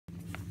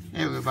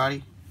Hey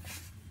everybody.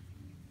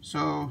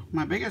 So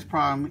my biggest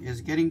problem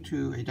is getting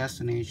to a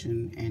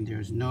destination and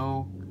there's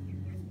no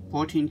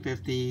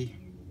 1450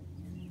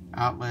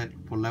 outlet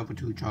for level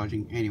 2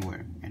 charging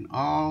anywhere, and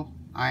all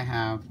I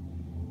have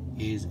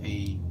is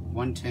a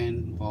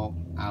 110 volt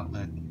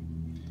outlet,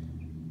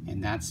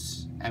 and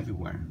that's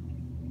everywhere.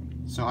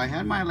 So I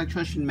had my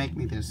electrician make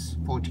me this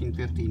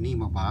 1450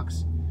 NEMA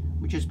box,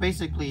 which is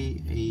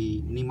basically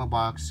a NEMA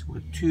box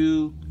with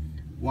two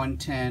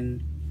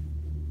 110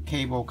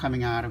 cable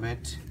coming out of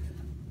it,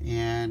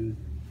 and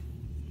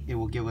it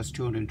will give us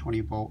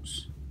 220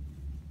 volts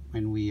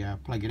when we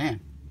plug it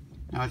in.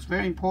 Now it's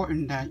very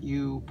important that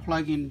you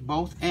plug in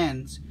both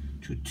ends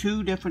to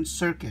two different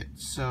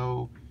circuits,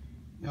 so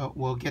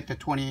we'll get the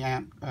 20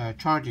 amp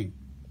charging.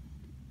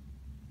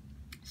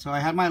 So I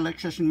had my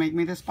electrician make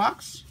me this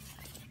box,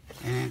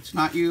 and it's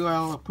not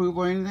UL approved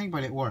or anything,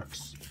 but it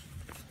works.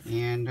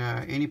 And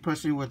any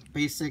person with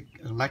basic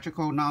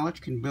electrical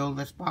knowledge can build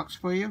this box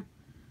for you.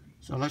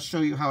 So let's show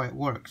you how it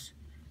works.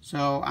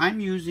 So I'm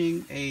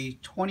using a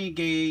 20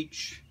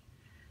 gauge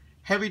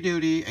heavy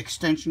duty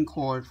extension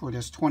cord for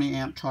this 20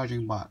 amp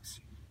charging box.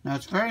 Now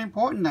it's very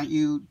important that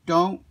you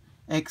don't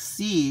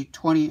exceed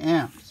 20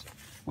 amps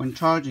when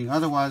charging,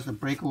 otherwise the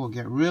breaker will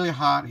get really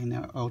hot and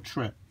it'll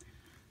trip.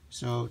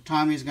 So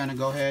Tommy's going to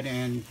go ahead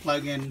and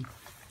plug in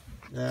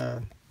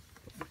the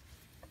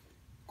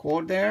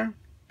cord there.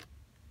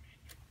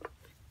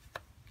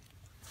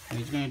 And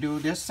he's going to do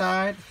this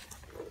side.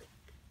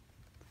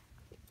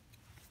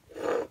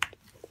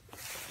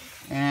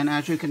 And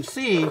as you can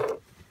see,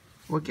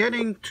 we're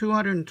getting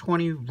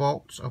 220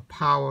 volts of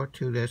power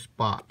to this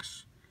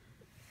box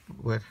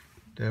with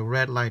the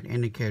red light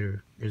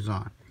indicator is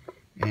on.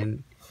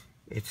 And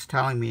it's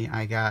telling me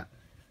I got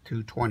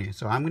 220.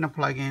 So I'm going to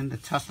plug in the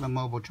Tesla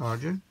mobile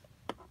charger.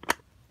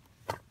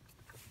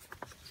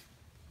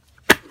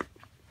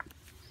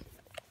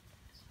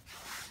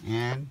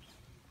 And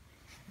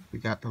we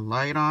got the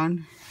light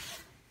on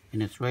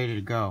and it's ready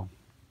to go.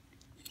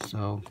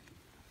 So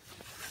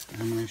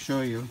I'm going to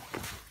show you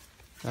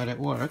that it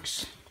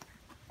works.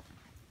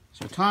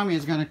 So Tommy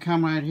is going to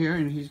come right here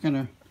and he's going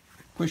to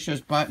push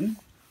this button.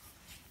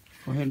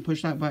 Go ahead and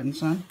push that button,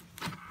 son.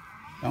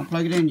 Don't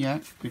plug it in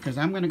yet, because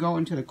I'm going to go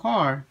into the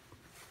car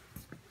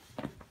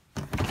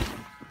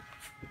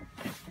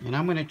and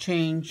I'm going to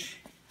change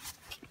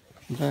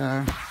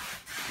the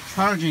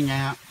charging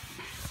amp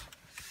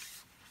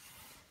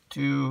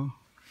to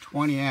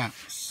 20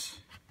 amps.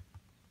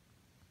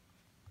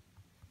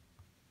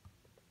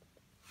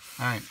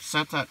 Alright,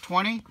 set at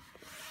 20.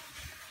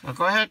 So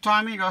go ahead,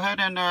 Tommy, go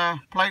ahead and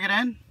plug it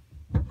in.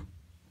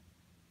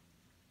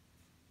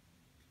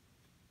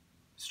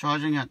 It's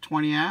charging at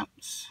 20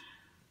 amps.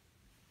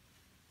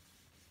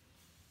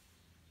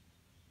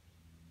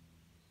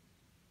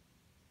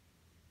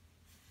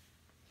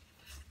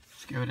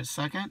 Let's give it a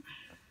second.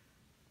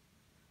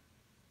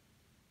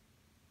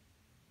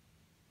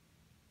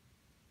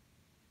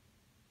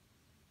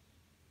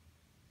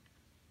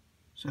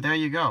 So there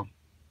you go.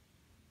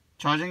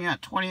 Charging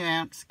at 20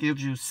 amps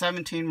gives you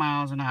 17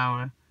 miles an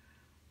hour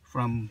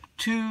from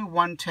two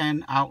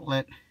 110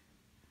 outlet,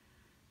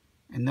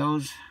 and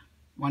those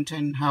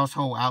 110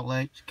 household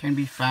outlets can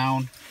be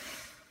found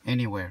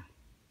anywhere.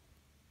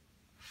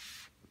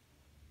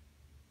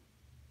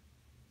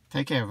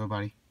 Take care,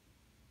 everybody.